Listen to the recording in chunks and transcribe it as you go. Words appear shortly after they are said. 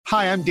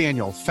Hi, I'm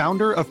Daniel,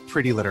 founder of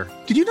Pretty Litter.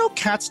 Did you know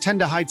cats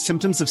tend to hide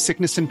symptoms of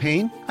sickness and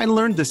pain? I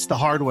learned this the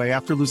hard way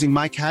after losing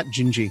my cat,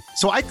 Gingy.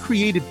 So I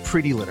created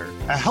Pretty Litter,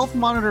 a health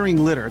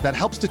monitoring litter that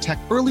helps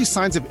detect early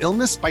signs of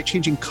illness by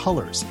changing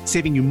colors,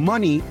 saving you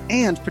money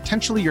and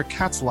potentially your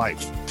cat's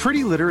life.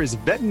 Pretty Litter is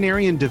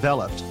veterinarian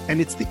developed, and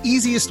it's the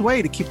easiest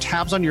way to keep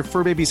tabs on your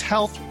fur baby's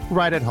health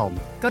right at home.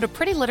 Go to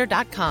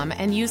prettylitter.com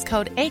and use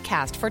code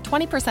ACAST for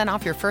 20%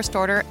 off your first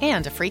order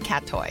and a free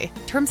cat toy.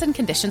 Terms and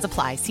conditions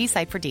apply. See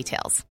site for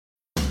details.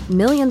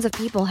 Millions of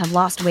people have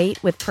lost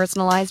weight with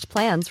personalized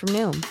plans from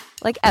Noom.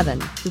 Like Evan,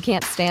 who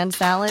can't stand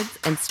salads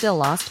and still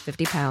lost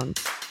 50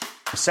 pounds.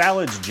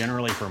 Salads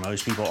generally for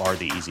most people are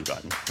the easy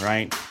button,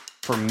 right?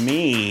 For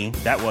me,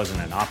 that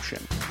wasn't an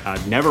option.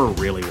 I never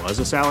really was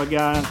a salad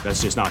guy.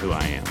 That's just not who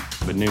I am.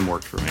 But Noom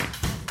worked for me.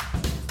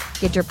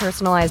 Get your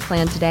personalized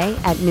plan today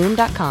at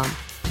Noom.com.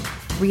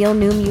 Real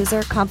Noom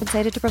user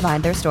compensated to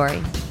provide their story.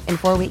 In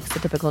 4 weeks, the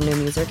typical Noom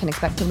user can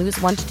expect to lose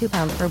 1 to 2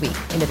 pounds per week.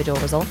 Individual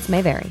results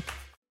may vary.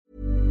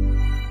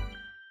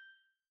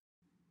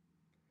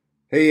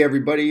 Hey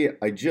everybody,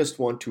 I just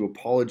want to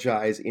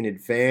apologize in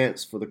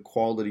advance for the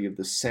quality of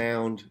the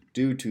sound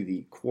due to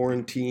the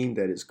quarantine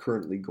that is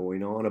currently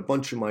going on. A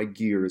bunch of my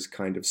gear is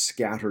kind of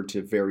scattered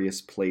to various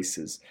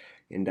places,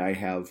 and I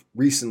have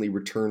recently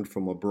returned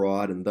from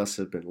abroad and thus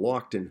have been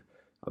locked in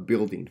a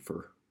building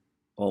for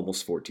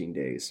almost 14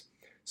 days.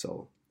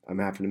 So I'm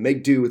having to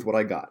make do with what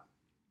I got.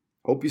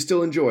 Hope you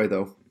still enjoy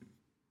though.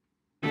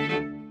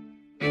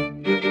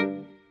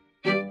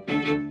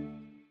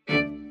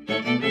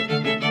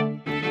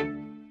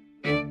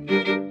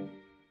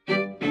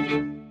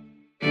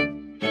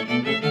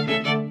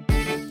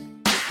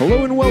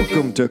 Hello and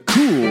welcome to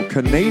Cool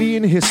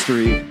Canadian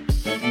History.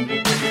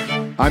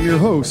 I'm your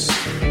host,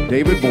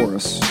 David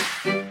Boris.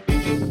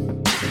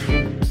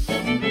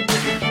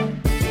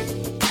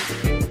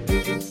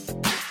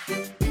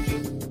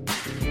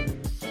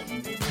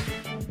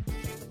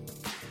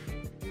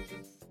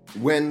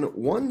 When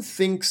one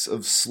thinks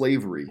of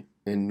slavery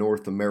in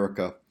North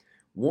America,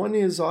 one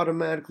is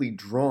automatically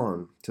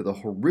drawn to the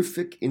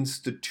horrific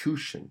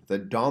institution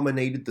that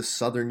dominated the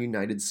southern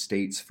United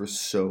States for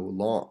so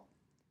long.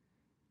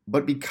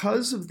 But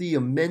because of the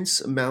immense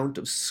amount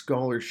of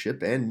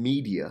scholarship and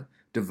media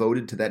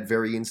devoted to that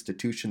very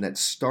institution that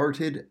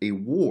started a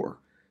war,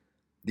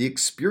 the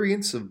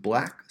experience of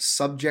black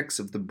subjects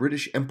of the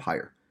British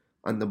Empire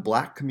and the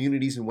black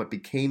communities in what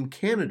became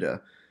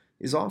Canada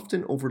is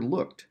often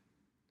overlooked.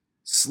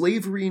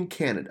 Slavery in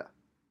Canada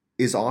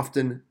is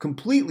often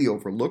completely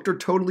overlooked or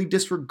totally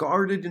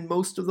disregarded in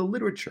most of the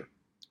literature.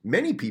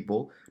 Many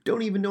people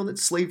don't even know that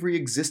slavery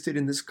existed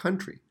in this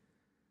country,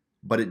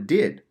 but it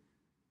did.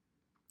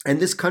 And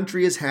this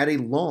country has had a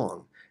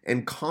long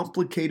and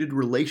complicated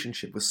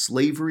relationship with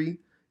slavery,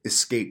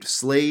 escaped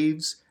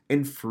slaves,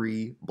 and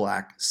free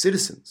black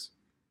citizens.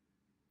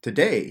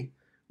 Today,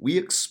 we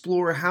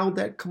explore how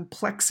that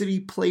complexity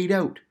played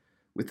out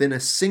within a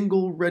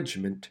single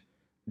regiment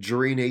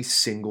during a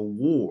single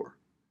war.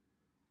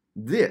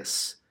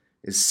 This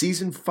is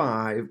Season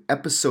 5,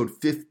 Episode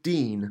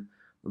 15,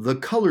 The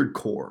Colored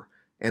Corps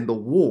and the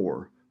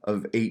War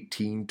of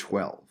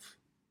 1812.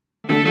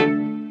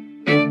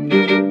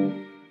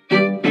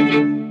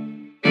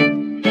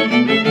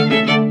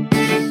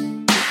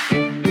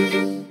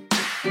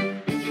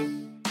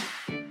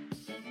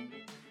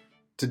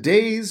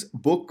 Today's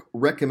book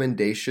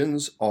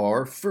recommendations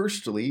are,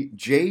 firstly,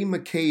 J.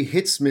 McKay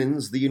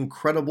Hitzman's The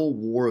Incredible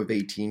War of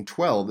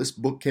 1812. This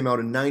book came out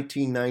in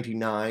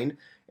 1999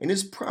 and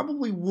is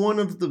probably one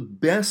of the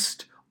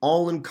best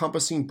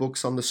all-encompassing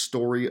books on the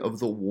story of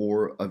the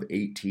War of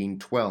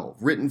 1812,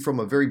 written from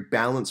a very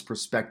balanced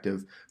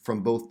perspective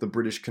from both the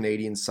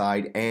British-Canadian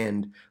side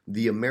and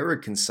the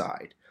American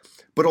side.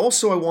 But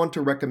also I want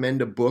to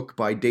recommend a book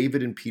by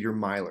David and Peter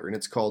Myler, and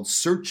it's called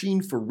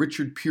Searching for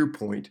Richard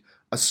Pierpoint,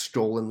 A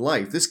Stolen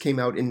Life. This came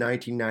out in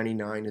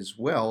 1999 as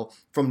well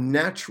from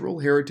Natural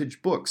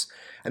Heritage Books.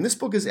 And this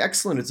book is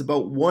excellent. It's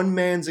about one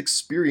man's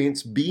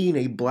experience being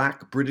a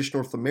black British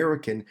North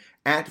American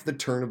at the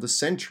turn of the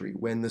century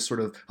when the sort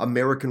of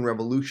American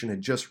Revolution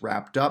had just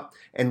wrapped up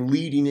and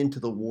leading into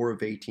the War of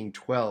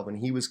 1812. And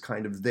he was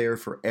kind of there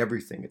for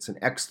everything. It's an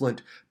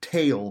excellent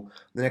tale,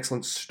 an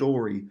excellent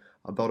story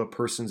about a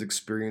person's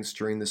experience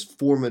during this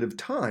formative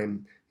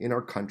time in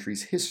our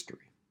country's history.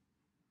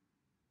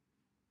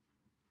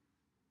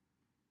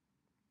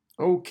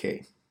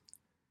 Okay,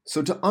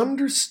 so to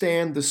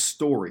understand the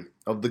story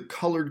of the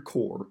Colored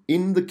Corps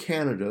in the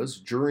Canadas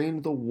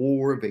during the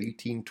War of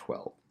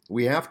 1812,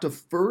 we have to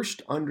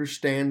first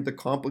understand the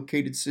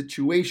complicated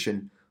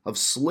situation of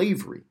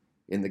slavery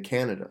in the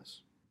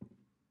Canadas.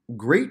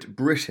 Great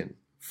Britain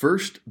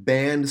first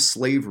banned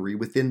slavery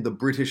within the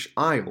British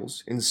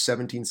Isles in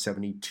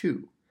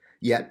 1772,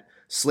 yet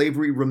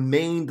slavery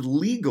remained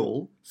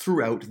legal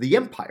throughout the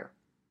empire.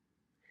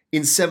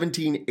 In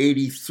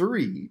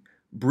 1783,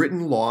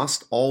 Britain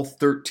lost all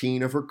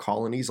 13 of her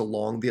colonies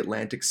along the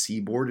Atlantic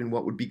seaboard in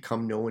what would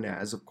become known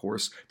as, of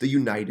course, the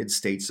United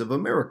States of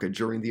America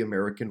during the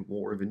American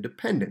War of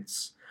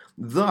Independence.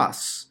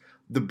 Thus,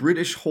 the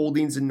British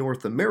holdings in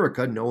North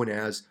America, known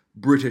as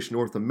British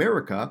North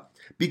America,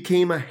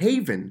 became a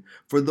haven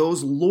for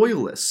those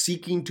loyalists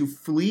seeking to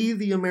flee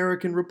the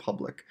American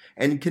Republic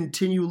and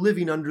continue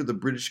living under the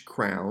British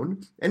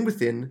Crown and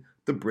within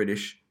the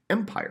British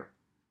Empire.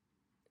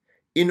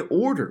 In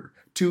order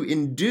to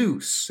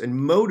induce and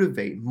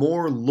motivate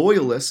more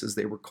loyalists, as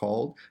they were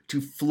called,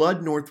 to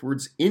flood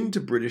northwards into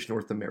British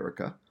North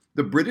America,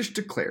 the British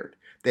declared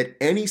that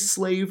any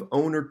slave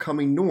owner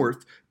coming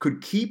north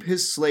could keep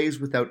his slaves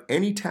without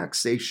any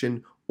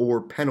taxation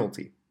or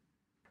penalty.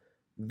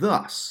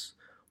 Thus,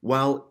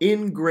 while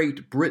in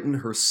Great Britain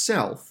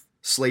herself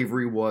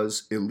slavery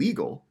was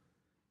illegal,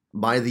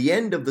 by the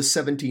end of the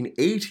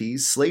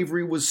 1780s,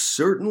 slavery was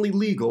certainly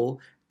legal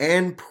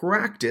and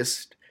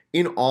practiced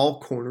in all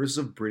corners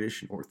of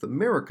British North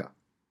America.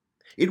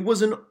 It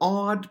was an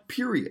odd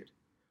period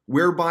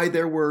whereby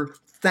there were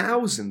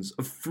thousands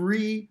of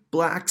free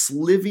blacks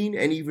living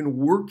and even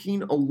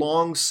working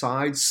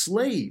alongside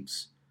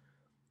slaves.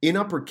 In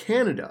Upper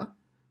Canada,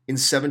 in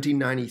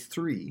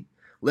 1793,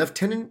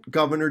 Lieutenant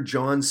Governor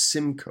John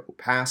Simcoe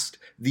passed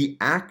the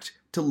Act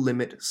to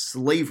Limit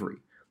Slavery.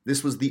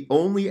 This was the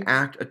only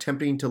act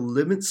attempting to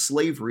limit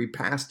slavery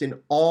passed in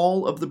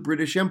all of the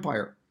British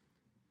Empire.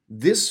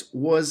 This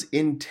was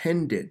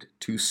intended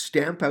to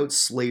stamp out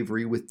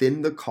slavery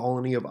within the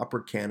colony of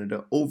Upper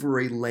Canada over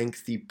a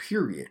lengthy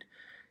period.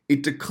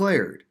 It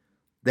declared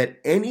that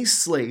any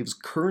slaves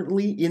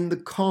currently in the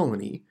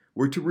colony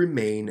were to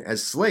remain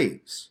as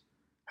slaves.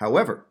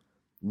 However,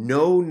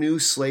 no new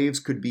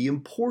slaves could be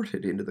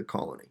imported into the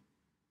colony.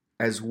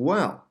 As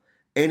well,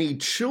 any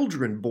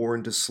children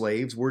born to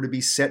slaves were to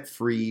be set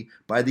free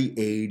by the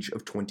age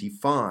of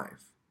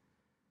 25.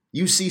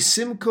 You see,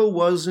 Simcoe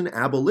was an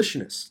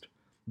abolitionist,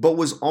 but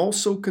was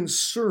also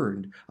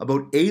concerned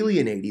about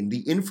alienating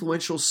the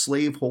influential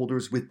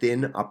slaveholders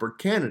within Upper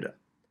Canada.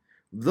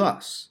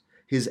 Thus,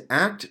 his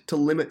act to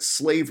limit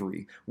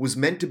slavery was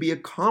meant to be a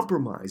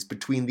compromise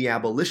between the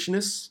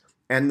abolitionists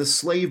and the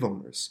slave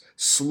owners,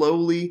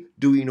 slowly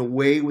doing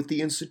away with the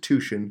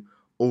institution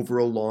over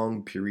a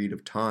long period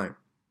of time.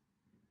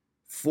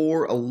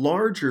 For a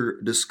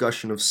larger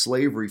discussion of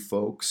slavery,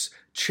 folks,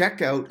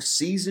 check out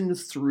Season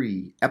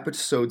 3,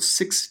 Episode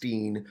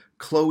 16,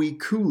 Chloe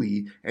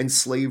Cooley and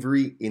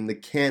Slavery in the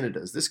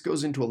Canadas. This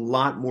goes into a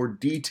lot more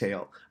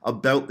detail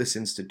about this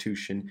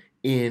institution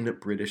in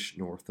British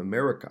North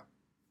America.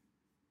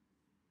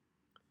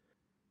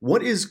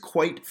 What is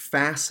quite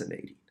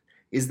fascinating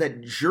is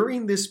that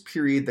during this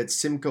period that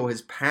Simcoe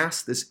has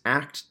passed this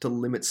act to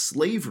limit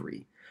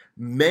slavery,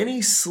 many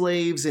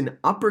slaves in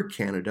Upper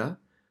Canada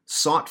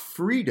sought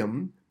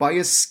freedom by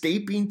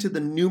escaping to the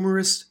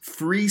numerous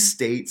free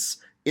states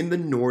in the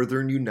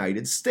northern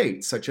United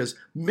States, such as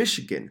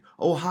Michigan,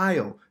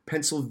 Ohio,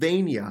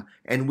 Pennsylvania,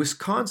 and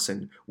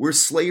Wisconsin, where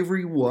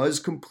slavery was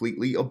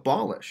completely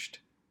abolished.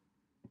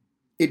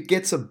 It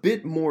gets a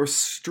bit more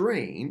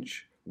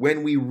strange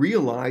when we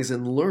realize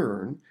and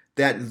learn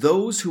that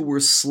those who were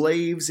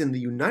slaves in the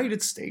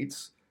United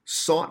States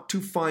sought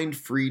to find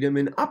freedom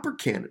in Upper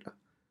Canada.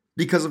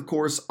 Because, of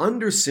course,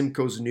 under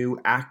Simcoe's new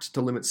act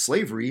to limit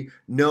slavery,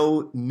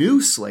 no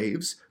new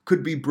slaves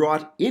could be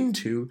brought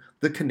into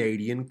the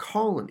Canadian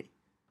colony.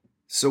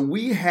 So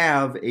we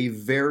have a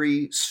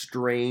very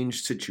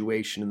strange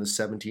situation in the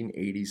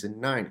 1780s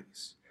and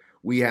 90s.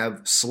 We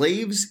have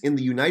slaves in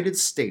the United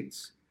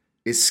States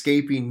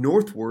escaping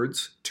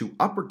northwards to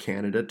Upper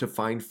Canada to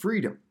find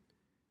freedom,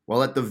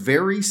 while at the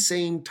very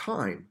same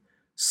time,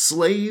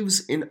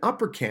 slaves in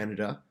Upper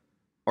Canada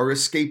are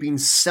escaping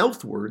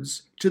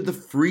southwards to the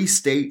free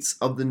states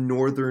of the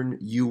northern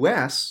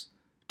U.S.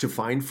 to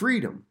find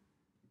freedom.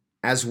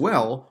 As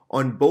well,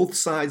 on both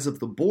sides of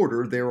the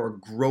border, there are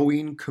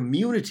growing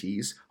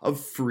communities of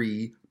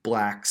free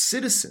black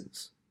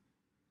citizens.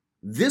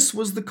 This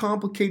was the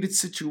complicated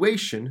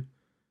situation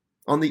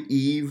on the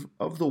eve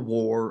of the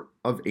War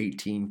of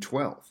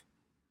 1812.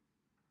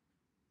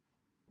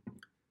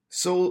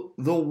 So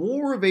the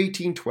War of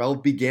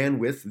 1812 began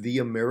with the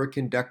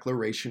American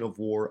declaration of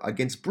war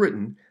against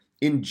Britain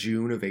in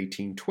June of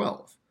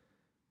 1812.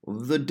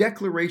 The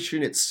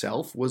declaration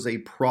itself was a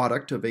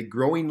product of a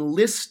growing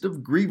list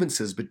of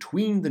grievances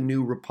between the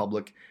new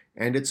republic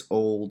and its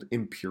old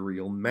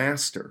imperial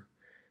master.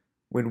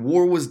 When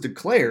war was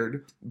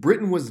declared,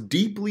 Britain was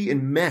deeply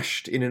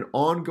enmeshed in an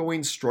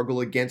ongoing struggle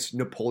against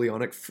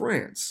Napoleonic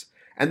France,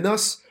 and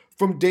thus,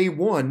 from day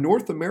one,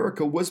 North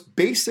America was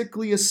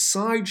basically a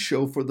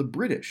sideshow for the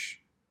British.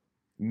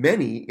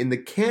 Many in the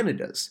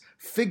Canadas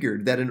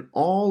figured that an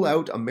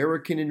all-out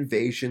American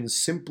invasion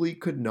simply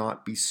could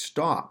not be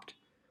stopped.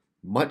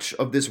 Much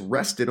of this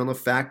rested on the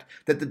fact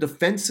that the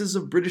defenses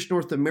of British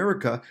North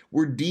America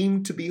were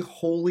deemed to be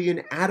wholly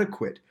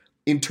inadequate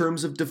in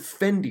terms of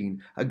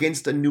defending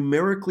against a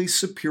numerically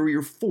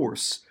superior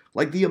force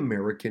like the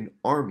American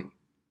Army.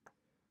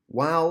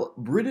 While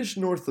British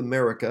North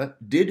America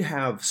did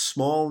have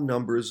small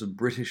numbers of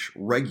British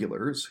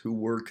regulars who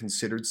were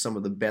considered some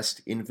of the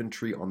best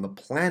infantry on the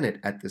planet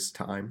at this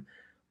time,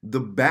 the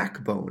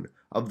backbone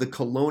of the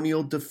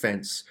colonial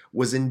defense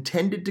was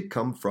intended to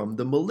come from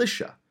the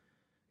militia.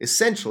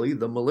 Essentially,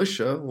 the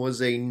militia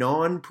was a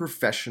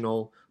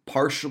non-professional,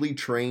 partially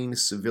trained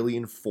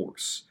civilian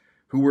force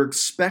who were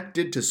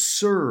expected to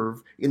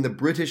serve in the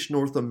British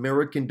North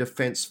American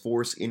Defense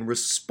Force in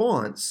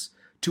response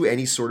to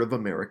any sort of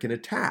American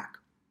attack.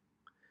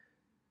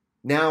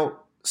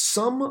 Now,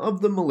 some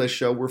of the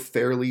militia were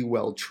fairly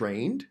well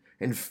trained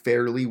and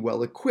fairly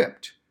well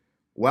equipped,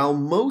 while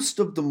most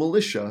of the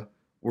militia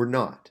were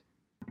not.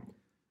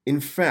 In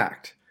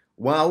fact,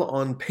 while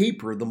on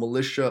paper the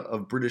militia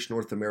of British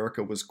North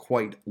America was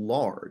quite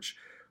large,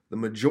 the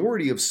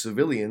majority of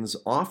civilians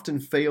often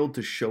failed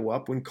to show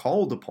up when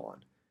called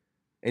upon.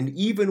 And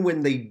even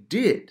when they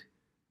did,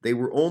 they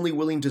were only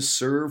willing to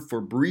serve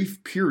for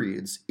brief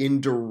periods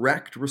in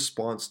direct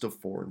response to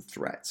foreign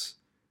threats.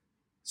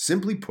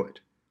 Simply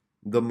put,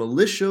 the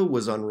militia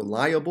was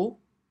unreliable,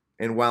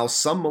 and while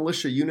some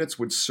militia units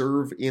would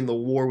serve in the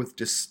war with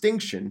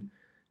distinction,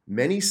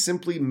 many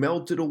simply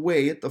melted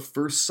away at the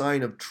first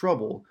sign of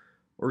trouble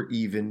or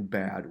even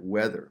bad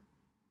weather.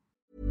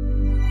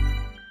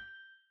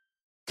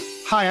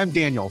 Hi, I'm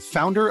Daniel,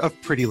 founder of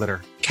Pretty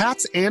Litter.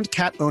 Cats and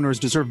cat owners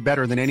deserve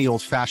better than any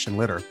old-fashioned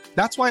litter.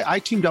 That's why I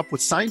teamed up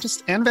with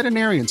scientists and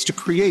veterinarians to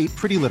create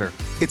Pretty Litter.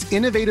 Its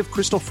innovative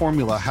crystal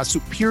formula has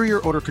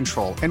superior odor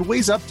control and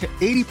weighs up to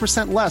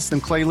 80% less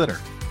than clay litter.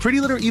 Pretty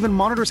Litter even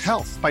monitors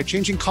health by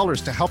changing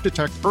colors to help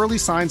detect early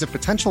signs of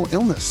potential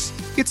illness.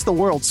 It's the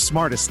world's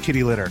smartest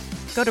kitty litter.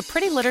 Go to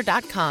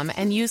prettylitter.com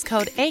and use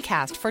code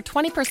ACAST for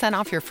 20%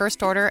 off your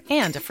first order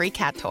and a free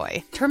cat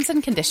toy. Terms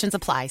and conditions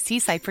apply. See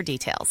site for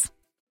details.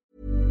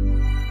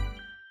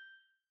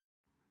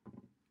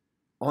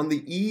 On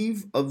the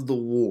eve of the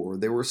war,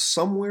 there were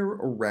somewhere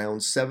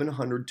around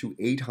 700 to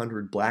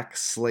 800 black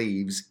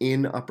slaves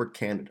in Upper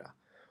Canada,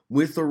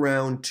 with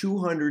around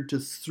 200 to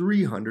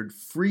 300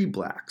 free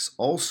blacks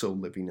also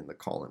living in the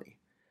colony.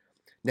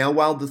 Now,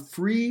 while the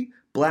free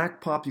black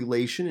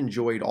population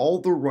enjoyed all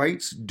the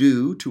rights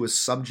due to a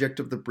subject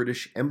of the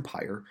British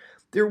Empire,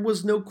 there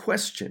was no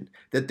question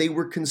that they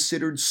were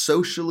considered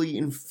socially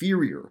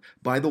inferior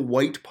by the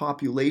white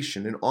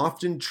population and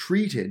often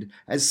treated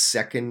as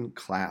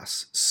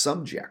second-class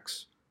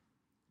subjects.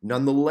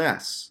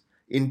 Nonetheless,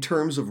 in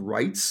terms of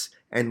rights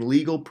and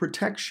legal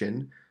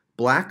protection,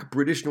 black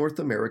British North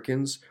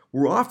Americans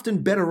were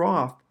often better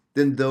off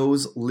than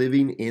those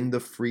living in the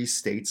free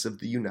states of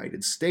the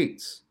United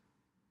States.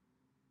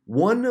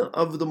 One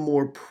of the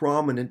more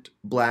prominent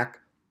black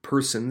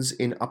persons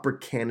in Upper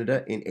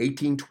Canada in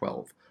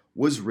 1812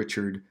 was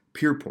Richard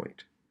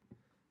Pierpont.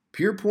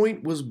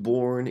 Pierpont was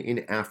born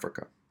in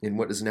Africa, in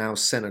what is now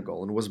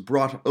Senegal, and was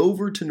brought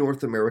over to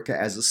North America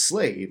as a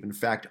slave, in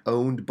fact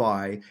owned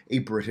by a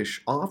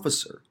British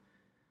officer.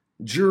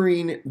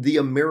 During the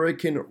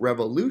American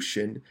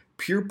Revolution,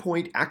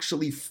 Pierpont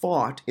actually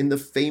fought in the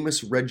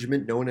famous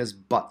regiment known as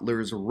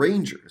Butler's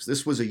Rangers.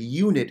 This was a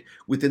unit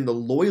within the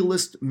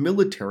Loyalist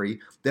military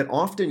that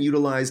often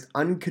utilized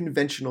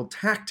unconventional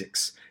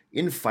tactics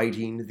in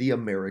fighting the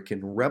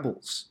American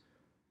rebels.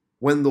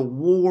 When the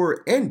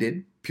war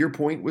ended,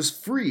 Pierpont was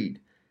freed,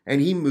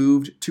 and he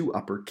moved to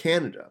Upper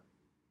Canada.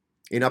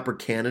 In Upper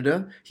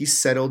Canada, he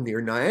settled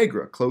near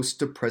Niagara, close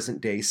to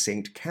present-day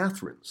St.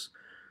 Catharines.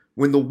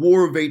 When the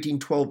War of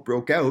 1812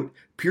 broke out,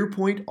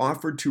 Pierpont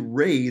offered to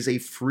raise a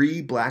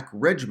free black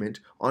regiment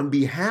on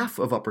behalf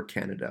of Upper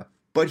Canada,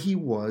 but he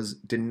was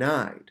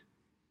denied.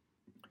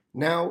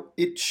 Now,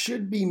 it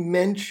should be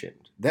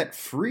mentioned that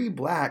free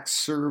blacks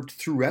served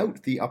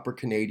throughout the Upper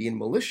Canadian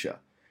militia.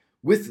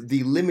 With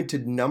the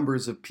limited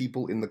numbers of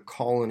people in the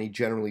colony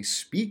generally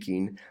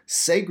speaking,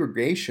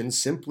 segregation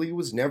simply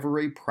was never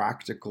a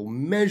practical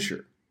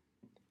measure.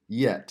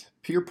 Yet,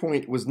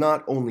 Pierpont was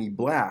not only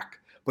black,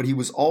 but he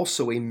was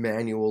also a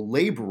manual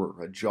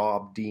laborer, a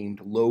job deemed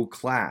low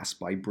class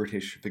by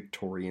British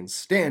Victorian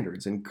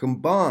standards, and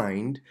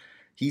combined,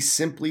 he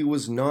simply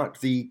was not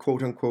the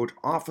quote-unquote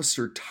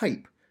officer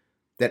type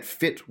that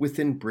fit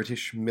within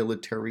British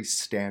military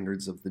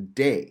standards of the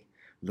day.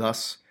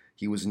 Thus,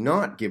 he was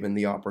not given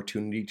the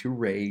opportunity to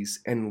raise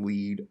and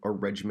lead a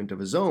regiment of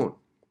his own.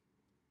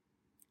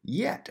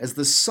 Yet, as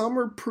the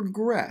summer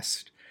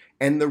progressed,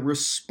 and the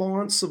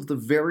response of the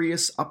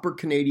various Upper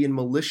Canadian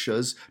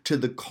militias to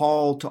the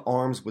call to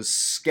arms was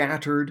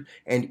scattered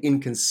and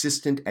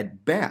inconsistent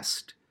at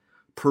best,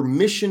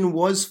 permission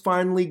was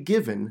finally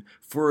given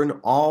for an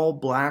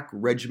all-black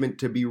regiment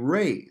to be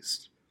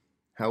raised.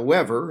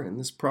 However, and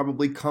this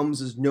probably comes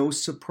as no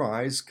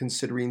surprise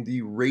considering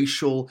the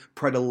racial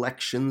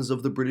predilections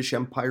of the British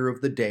Empire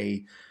of the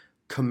day,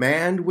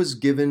 command was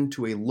given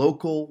to a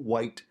local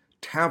white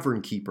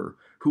tavern keeper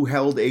who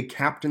held a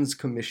captain's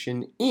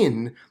commission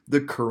in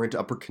the current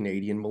Upper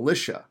Canadian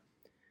militia.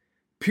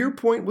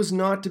 Pierpont was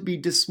not to be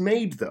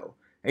dismayed, though,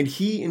 and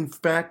he in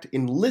fact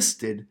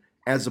enlisted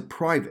as a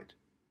private.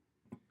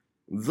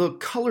 The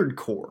Colored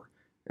Corps,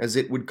 as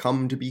it would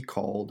come to be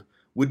called,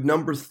 would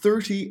number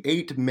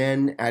 38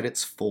 men at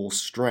its full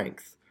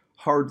strength,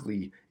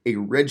 hardly a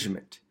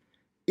regiment.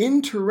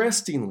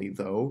 Interestingly,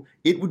 though,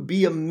 it would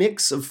be a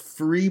mix of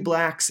free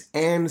blacks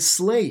and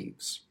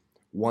slaves.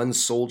 One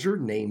soldier,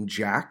 named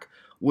Jack,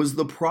 was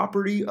the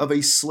property of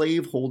a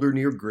slaveholder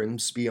near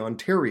Grimsby,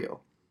 Ontario.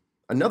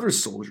 Another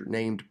soldier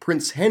named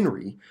Prince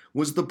Henry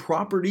was the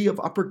property of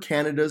Upper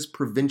Canada's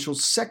provincial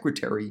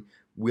secretary,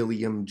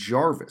 William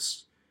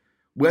Jarvis.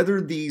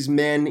 Whether these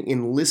men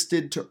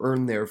enlisted to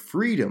earn their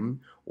freedom,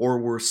 or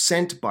were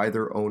sent by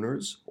their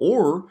owners,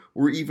 or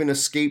were even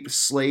escaped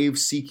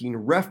slaves seeking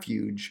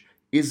refuge,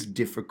 is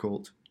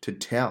difficult to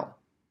tell.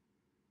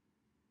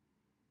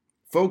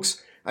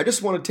 Folks, I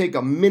just want to take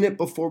a minute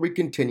before we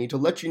continue to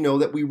let you know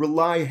that we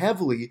rely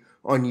heavily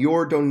on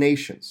your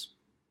donations.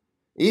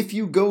 If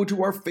you go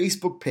to our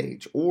Facebook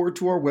page or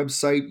to our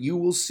website, you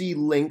will see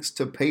links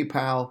to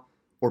PayPal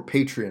or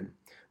Patreon.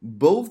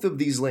 Both of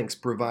these links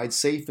provide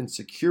safe and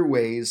secure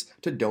ways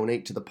to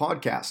donate to the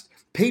podcast.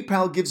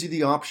 PayPal gives you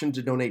the option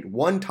to donate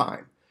one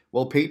time,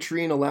 while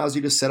Patreon allows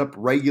you to set up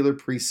regular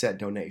preset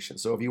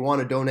donations. So if you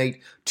want to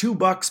donate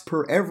 $2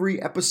 per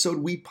every episode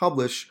we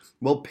publish,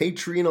 well,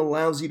 Patreon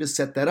allows you to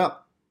set that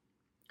up.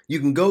 You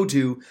can go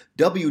to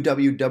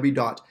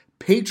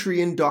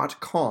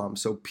www.patreon.com,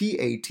 so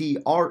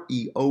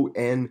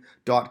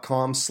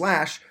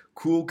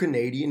patreon.com/Cool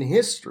Canadian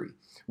History.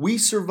 We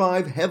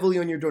survive heavily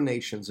on your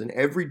donations, and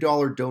every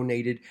dollar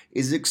donated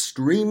is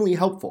extremely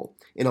helpful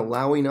in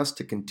allowing us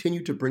to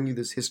continue to bring you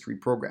this history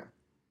program.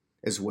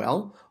 As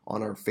well,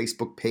 on our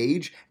Facebook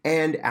page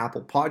and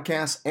Apple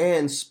Podcasts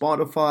and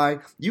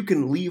Spotify, you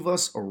can leave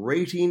us a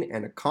rating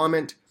and a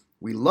comment.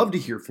 We love to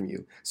hear from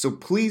you, so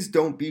please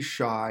don't be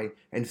shy,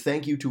 and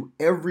thank you to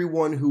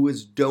everyone who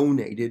has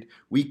donated.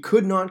 We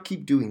could not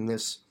keep doing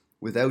this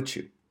without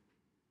you.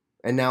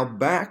 And now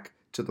back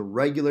to the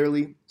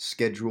regularly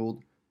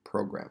scheduled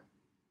program.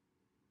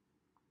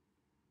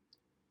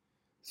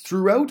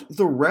 Throughout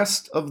the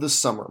rest of the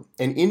summer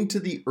and into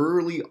the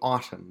early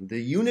autumn, the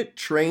unit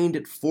trained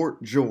at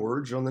Fort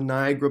George on the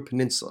Niagara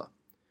Peninsula.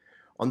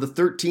 On the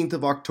 13th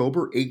of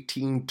October,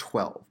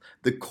 1812,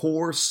 the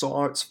Corps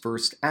saw its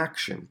first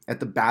action at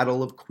the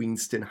Battle of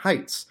Queenston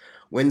Heights,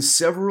 when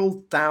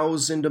several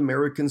thousand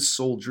American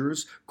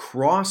soldiers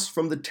crossed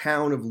from the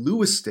town of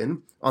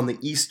Lewiston on the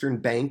eastern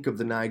bank of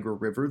the Niagara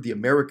River, the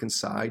American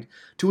side,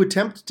 to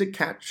attempt to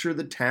capture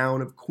the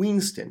town of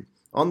Queenston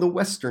on the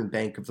western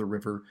bank of the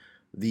river,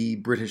 the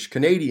British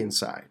Canadian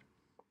side.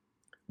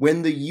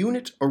 When the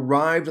unit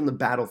arrived on the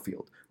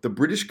battlefield, the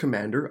British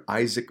commander,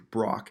 Isaac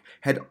Brock,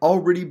 had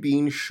already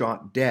been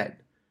shot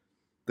dead.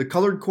 The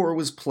Colored Corps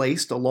was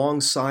placed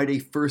alongside a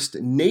First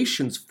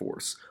Nations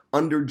force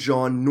under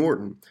John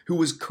Norton, who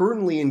was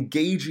currently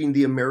engaging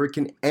the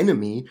American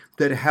enemy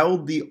that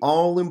held the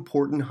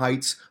all-important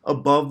heights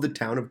above the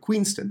town of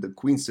Queenston, the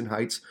Queenston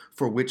Heights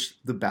for which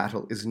the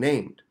battle is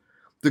named.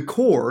 The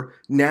Corps,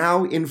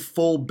 now in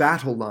full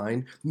battle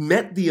line,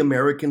 met the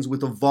Americans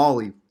with a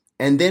volley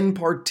and then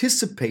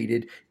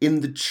participated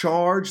in the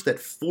charge that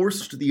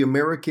forced the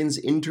Americans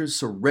into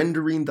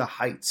surrendering the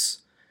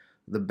heights.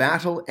 The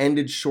battle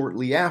ended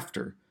shortly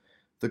after,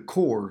 the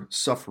Corps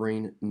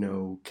suffering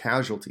no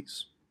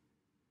casualties.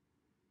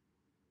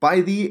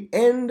 By the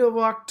end of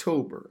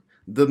October,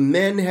 the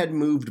men had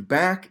moved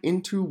back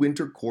into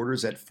winter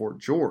quarters at Fort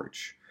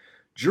George.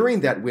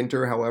 During that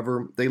winter,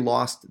 however, they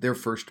lost their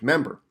first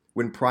member,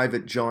 when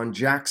Private John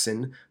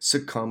Jackson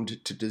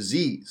succumbed to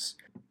disease.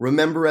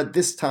 Remember, at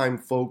this time,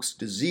 folks,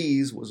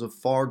 disease was a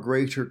far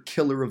greater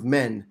killer of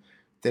men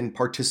than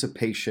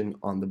participation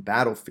on the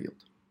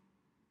battlefield.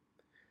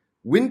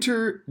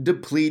 Winter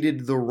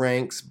depleted the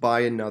ranks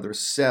by another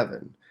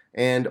 7,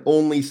 and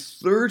only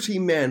 30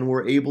 men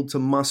were able to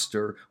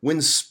muster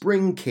when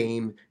spring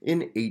came in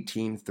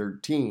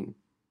 1813.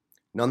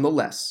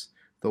 Nonetheless,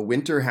 the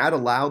winter had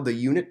allowed the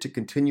unit to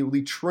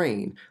continually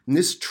train, and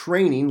this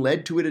training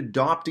led to it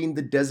adopting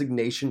the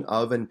designation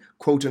of an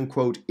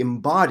quote-unquote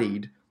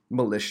embodied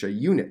militia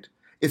unit,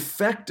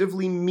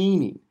 effectively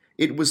meaning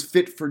it was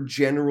fit for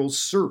general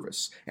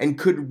service and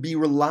could be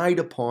relied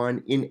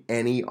upon in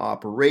any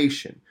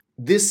operation.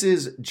 This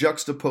is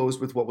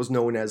juxtaposed with what was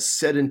known as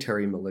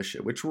sedentary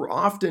militia, which were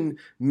often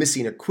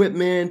missing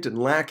equipment and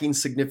lacking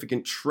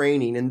significant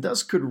training, and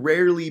thus could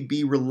rarely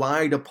be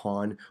relied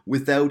upon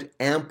without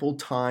ample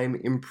time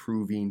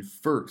improving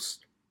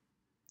first.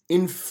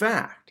 In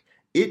fact,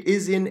 it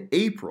is in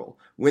April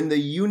when the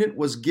unit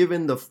was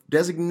given the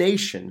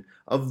designation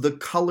of the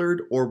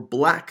Colored or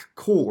Black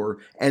Corps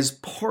as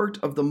part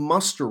of the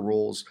muster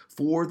rolls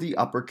for the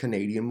Upper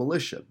Canadian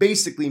Militia,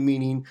 basically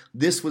meaning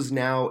this was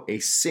now a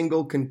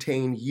single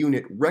contained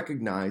unit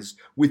recognized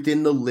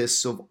within the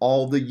lists of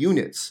all the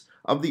units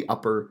of the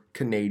Upper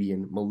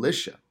Canadian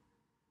Militia.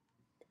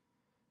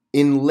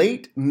 In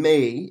late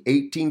May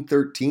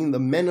 1813, the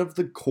men of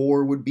the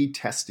Corps would be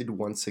tested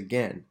once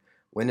again,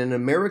 when an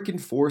American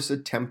force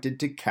attempted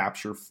to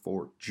capture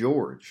Fort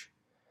George.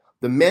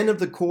 The men of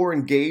the Corps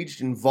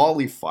engaged in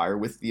volley fire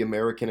with the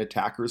American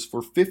attackers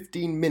for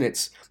 15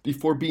 minutes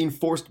before being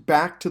forced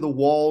back to the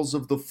walls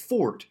of the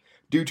fort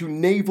due to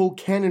naval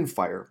cannon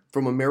fire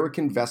from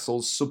American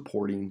vessels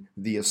supporting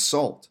the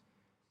assault.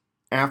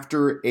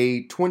 After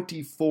a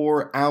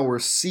 24-hour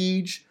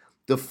siege,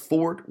 the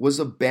fort was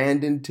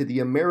abandoned to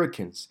the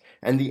Americans,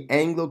 and the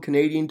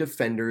Anglo-Canadian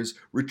defenders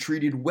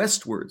retreated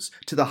westwards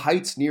to the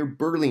heights near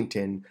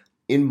Burlington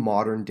in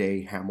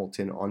modern-day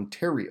Hamilton,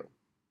 Ontario.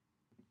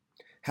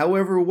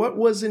 However, what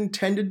was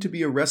intended to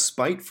be a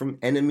respite from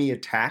enemy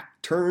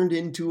attack turned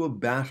into a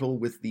battle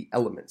with the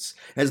elements,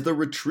 as the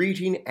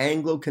retreating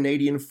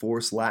Anglo-Canadian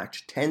force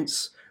lacked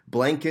tents,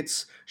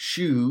 blankets,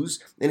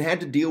 shoes, and had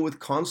to deal with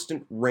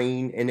constant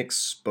rain and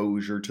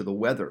exposure to the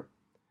weather.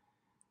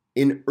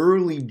 In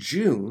early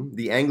June,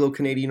 the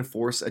Anglo-Canadian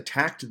force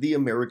attacked the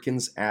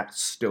Americans at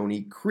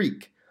Stony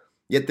Creek,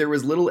 yet there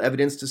was little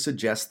evidence to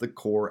suggest the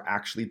Corps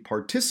actually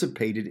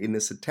participated in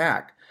this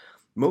attack.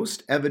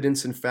 Most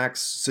evidence, in fact,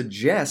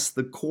 suggests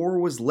the Corps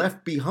was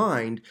left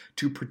behind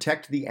to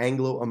protect the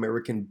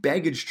Anglo-American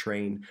baggage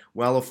train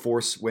while a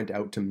force went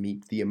out to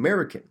meet the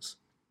Americans.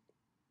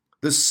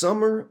 The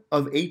summer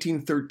of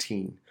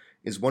 1813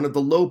 is one of the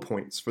low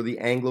points for the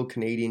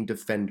Anglo-Canadian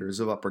defenders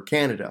of Upper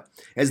Canada,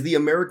 as the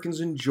Americans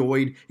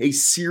enjoyed a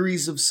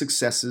series of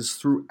successes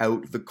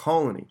throughout the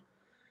colony.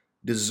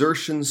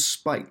 Desertions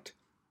spiked,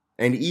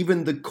 and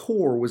even the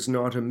Corps was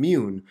not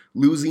immune,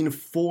 losing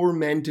 4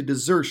 men to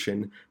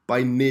desertion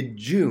by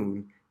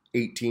mid-June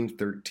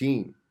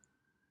 1813.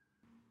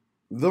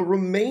 The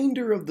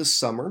remainder of the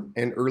summer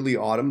and early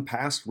autumn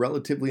passed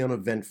relatively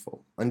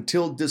uneventful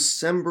until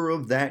December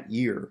of that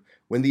year,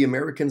 when the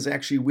Americans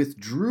actually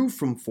withdrew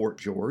from Fort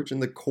George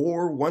and the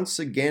Corps once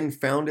again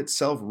found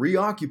itself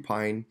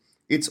reoccupying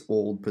its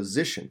old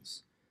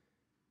positions.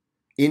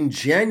 In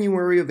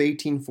January of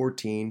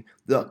 1814,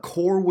 the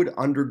Corps would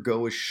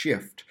undergo a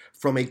shift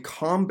from a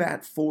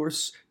combat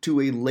force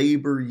to a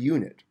labor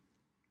unit.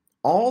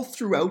 All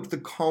throughout the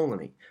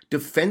colony,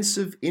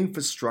 defensive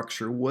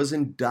infrastructure was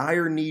in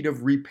dire need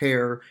of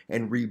repair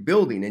and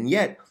rebuilding, and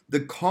yet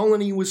the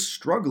colony was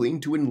struggling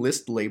to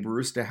enlist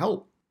laborers to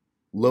help.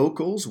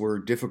 Locals were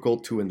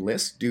difficult to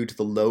enlist due to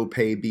the low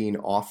pay being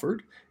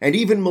offered, and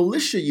even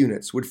militia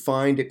units would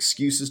find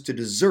excuses to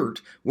desert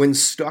when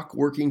stuck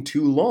working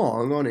too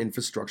long on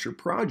infrastructure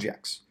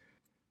projects.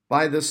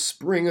 By the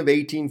spring of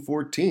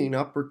 1814,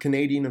 Upper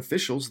Canadian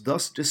officials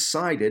thus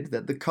decided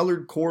that the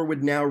Colored Corps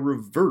would now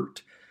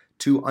revert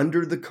to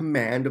under the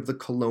command of the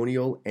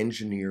Colonial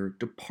Engineer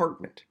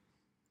Department.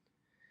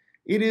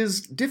 It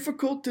is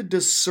difficult to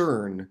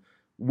discern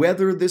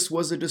whether this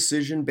was a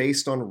decision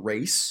based on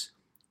race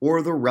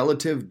or the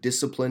relative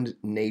disciplined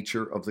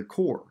nature of the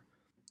Corps.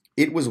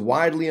 It was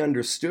widely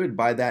understood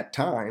by that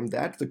time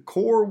that the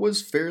Corps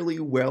was fairly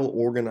well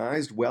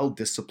organized, well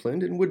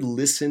disciplined, and would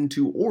listen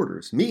to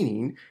orders,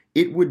 meaning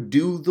it would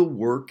do the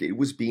work it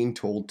was being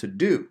told to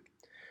do.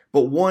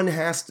 But one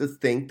has to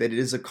think that it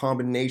is a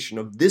combination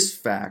of this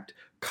fact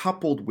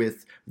coupled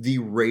with the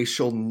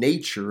racial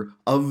nature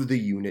of the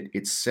unit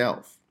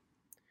itself.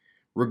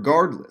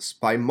 Regardless,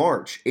 by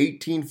March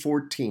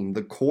 1814,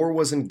 the Corps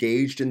was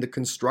engaged in the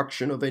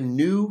construction of a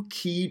new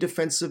key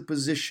defensive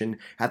position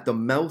at the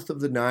mouth of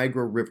the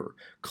Niagara River,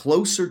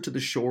 closer to the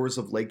shores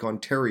of Lake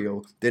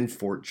Ontario than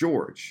Fort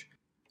George.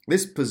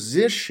 This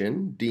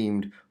position,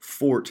 deemed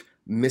Fort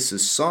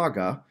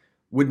Mississauga,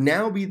 would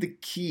now be the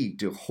key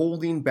to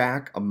holding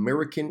back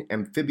American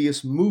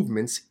amphibious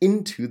movements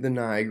into the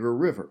Niagara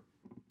River.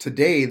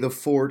 Today, the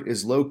fort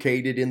is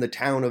located in the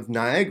town of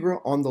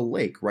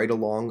Niagara-on-the-Lake, right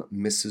along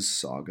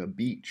Mississauga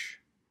Beach.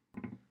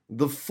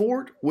 The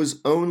fort was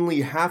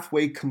only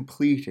halfway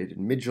completed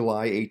in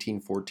mid-July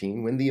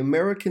 1814 when the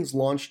Americans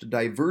launched a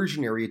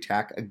diversionary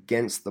attack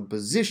against the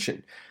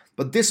position,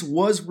 but this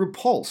was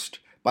repulsed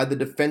by the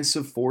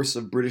defensive force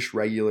of British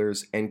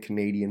regulars and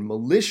Canadian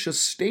militia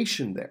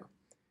stationed there.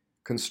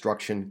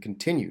 Construction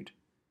continued.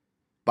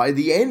 By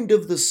the end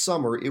of the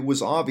summer, it was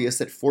obvious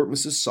that Fort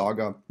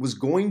Mississauga was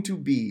going to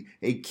be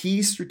a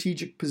key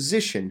strategic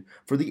position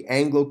for the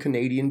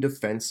Anglo-Canadian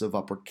defense of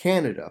Upper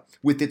Canada,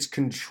 with its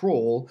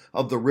control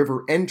of the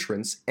river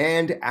entrance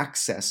and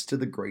access to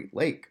the Great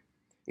Lake.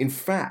 In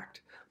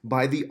fact,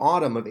 by the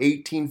autumn of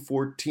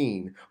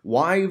 1814,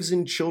 wives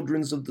and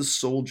children of the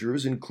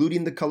soldiers,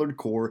 including the Colored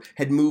Corps,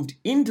 had moved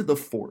into the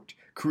fort,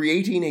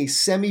 creating a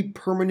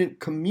semi-permanent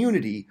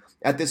community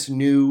at this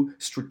new,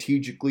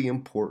 strategically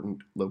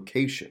important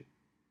location.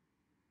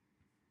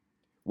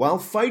 While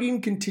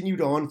fighting continued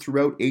on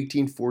throughout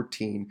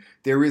 1814,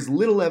 there is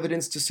little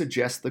evidence to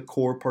suggest the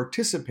Corps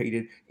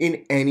participated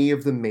in any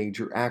of the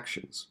major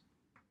actions.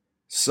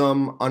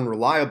 Some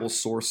unreliable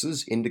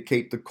sources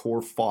indicate the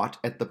Corps fought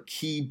at the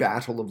key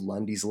Battle of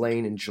Lundy's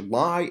Lane in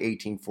July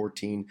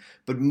 1814,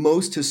 but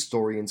most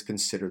historians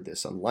consider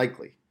this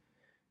unlikely.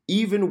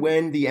 Even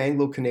when the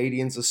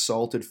Anglo-Canadians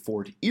assaulted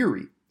Fort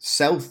Erie,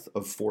 south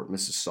of Fort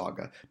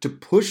Mississauga, to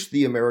push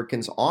the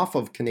Americans off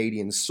of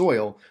Canadian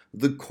soil,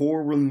 the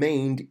Corps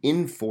remained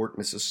in Fort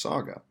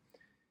Mississauga.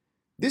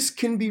 This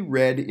can be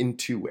read in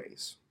two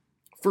ways.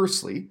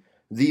 Firstly,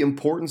 the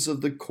importance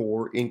of the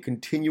Corps in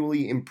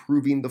continually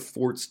improving the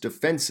fort's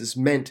defenses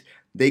meant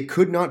they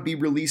could not be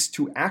released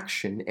to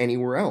action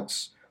anywhere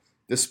else,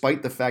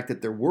 despite the fact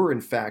that there were,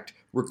 in fact,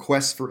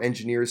 requests for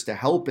engineers to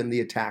help in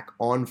the attack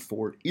on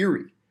Fort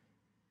Erie.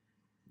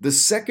 The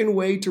second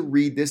way to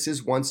read this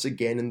is once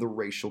again in the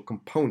racial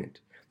component,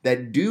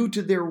 that due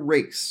to their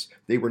race,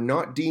 they were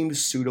not deemed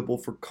suitable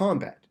for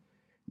combat.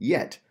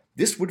 Yet,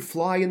 this would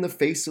fly in the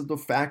face of the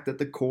fact that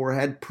the Corps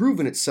had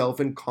proven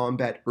itself in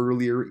combat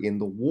earlier in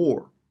the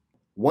war.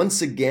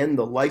 Once again,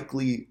 the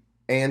likely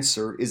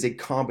answer is a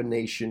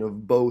combination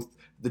of both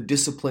the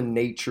disciplined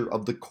nature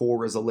of the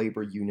Corps as a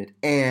labor unit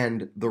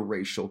and the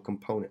racial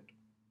component.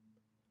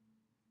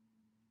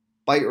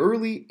 By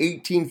early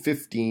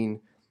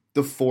 1815,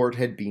 the fort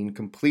had been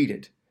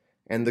completed,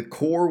 and the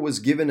Corps was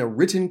given a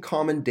written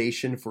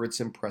commendation for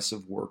its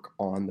impressive work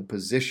on the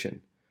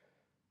position.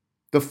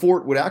 The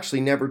fort would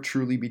actually never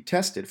truly be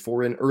tested,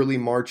 for in early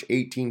March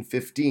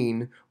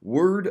 1815,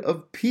 word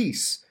of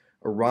peace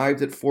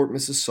arrived at Fort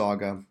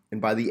Mississauga, and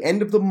by the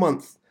end of the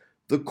month,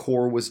 the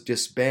Corps was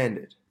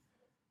disbanded.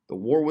 The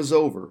war was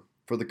over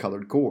for the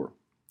Colored Corps.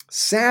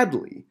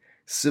 Sadly,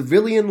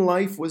 civilian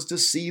life was to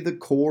see the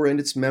Corps and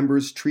its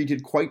members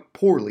treated quite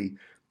poorly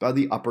by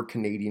the Upper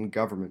Canadian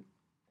government.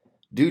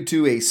 Due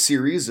to a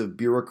series of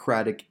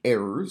bureaucratic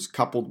errors,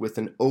 coupled with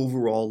an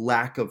overall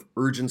lack of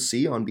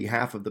urgency on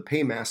behalf of the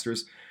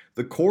paymasters,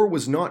 the Corps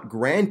was not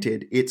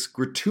granted its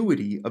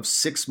gratuity of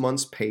 6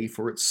 months' pay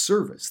for its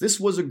service. This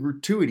was a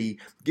gratuity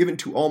given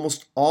to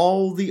almost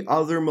all the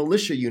other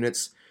militia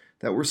units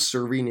that were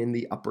serving in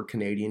the Upper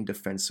Canadian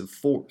Defensive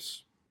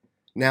Force.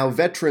 Now,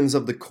 veterans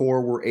of the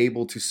Corps were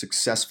able to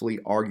successfully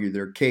argue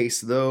their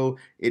case, though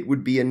it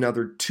would be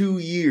another 2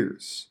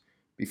 years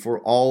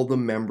before all the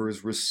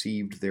members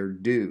received their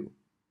due.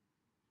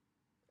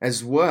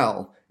 As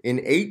well, in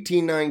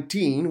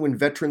 1819, when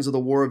veterans of the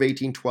War of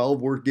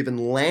 1812 were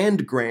given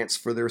land grants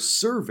for their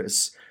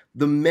service,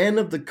 the men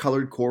of the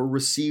Colored Corps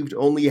received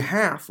only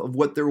half of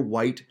what their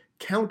white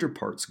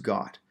counterparts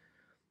got.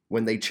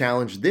 When they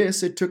challenged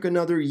this, it took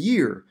another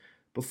year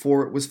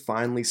before it was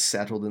finally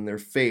settled in their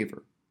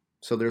favor.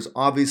 So there's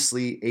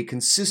obviously a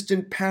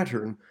consistent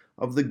pattern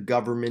of the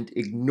government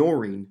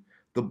ignoring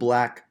the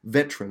black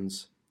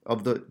veterans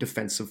of the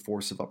Defensive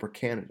Force of Upper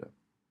Canada.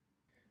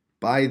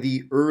 By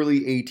the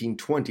early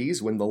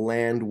 1820s, when the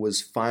land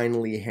was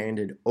finally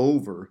handed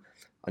over,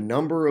 a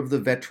number of the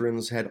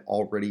veterans had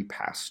already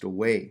passed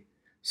away,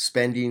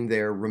 spending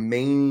their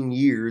remaining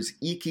years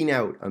eking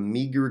out a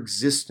meager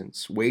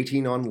existence,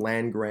 waiting on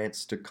land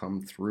grants to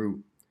come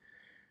through.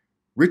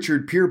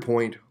 Richard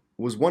Pierpoint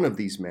was one of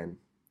these men.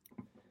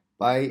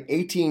 By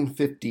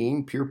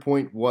 1815,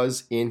 Pierpoint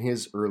was in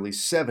his early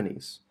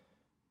 70s,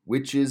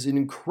 which is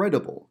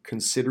incredible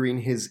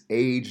considering his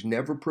age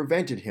never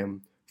prevented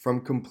him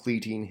from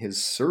completing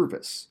his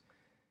service.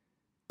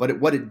 But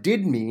what it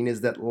did mean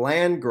is that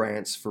land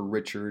grants for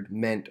Richard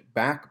meant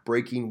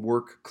back-breaking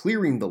work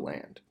clearing the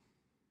land,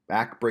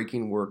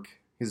 back-breaking work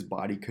his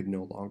body could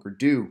no longer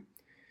do.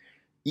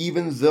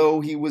 Even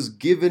though he was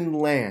given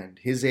land,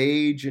 his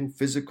age and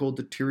physical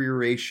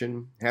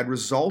deterioration had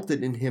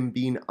resulted in him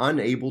being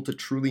unable to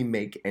truly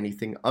make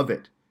anything of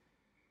it.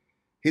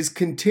 His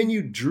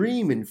continued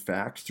dream, in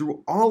fact,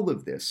 through all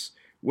of this,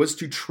 was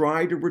to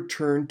try to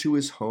return to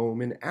his home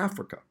in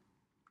Africa.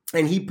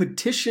 And he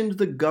petitioned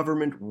the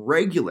government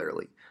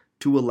regularly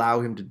to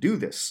allow him to do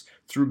this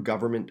through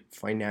government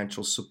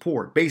financial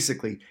support.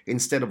 Basically,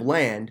 instead of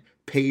land,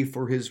 pay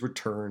for his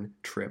return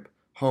trip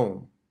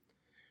home.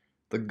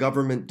 The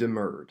government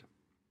demurred.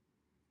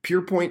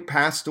 Pierpoint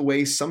passed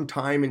away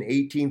sometime in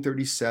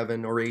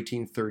 1837 or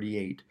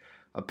 1838,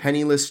 a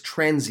penniless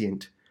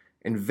transient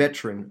and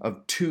veteran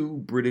of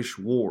 2 British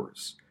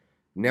wars,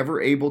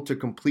 never able to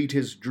complete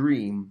his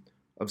dream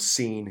of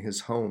seeing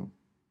his home.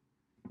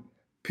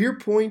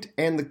 Pierpoint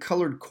and the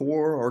Colored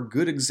Corps are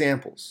good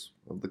examples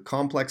of the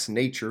complex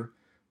nature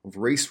of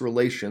race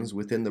relations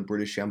within the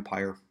British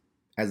Empire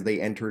as they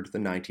entered the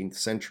 19th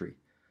century,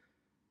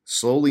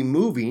 slowly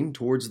moving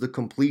towards the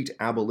complete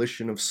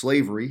abolition of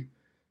slavery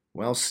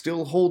while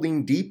still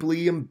holding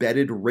deeply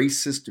embedded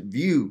racist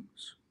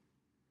views,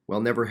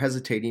 while never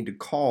hesitating to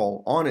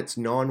call on its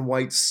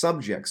non-white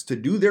subjects to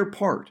do their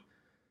part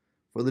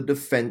for the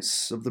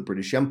defense of the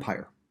British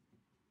Empire,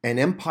 an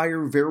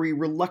empire very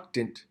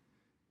reluctant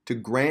to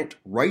grant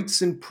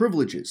rights and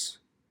privileges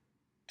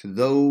to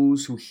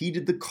those who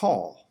heeded the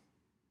call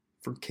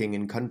for king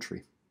and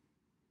country.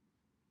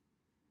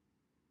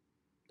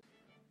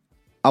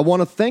 I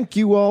want to thank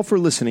you all for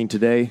listening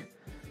today.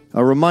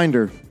 A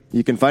reminder,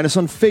 you can find us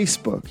on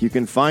Facebook, you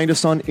can find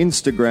us on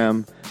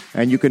Instagram,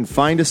 and you can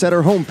find us at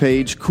our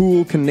homepage,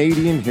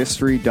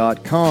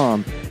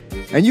 coolcanadianhistory.com.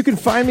 And you can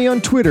find me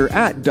on Twitter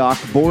at Doc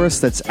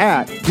Boris, that's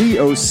at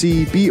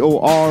DOCBORYS.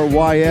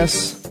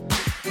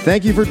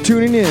 Thank you for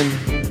tuning in,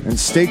 and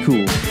stay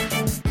cool.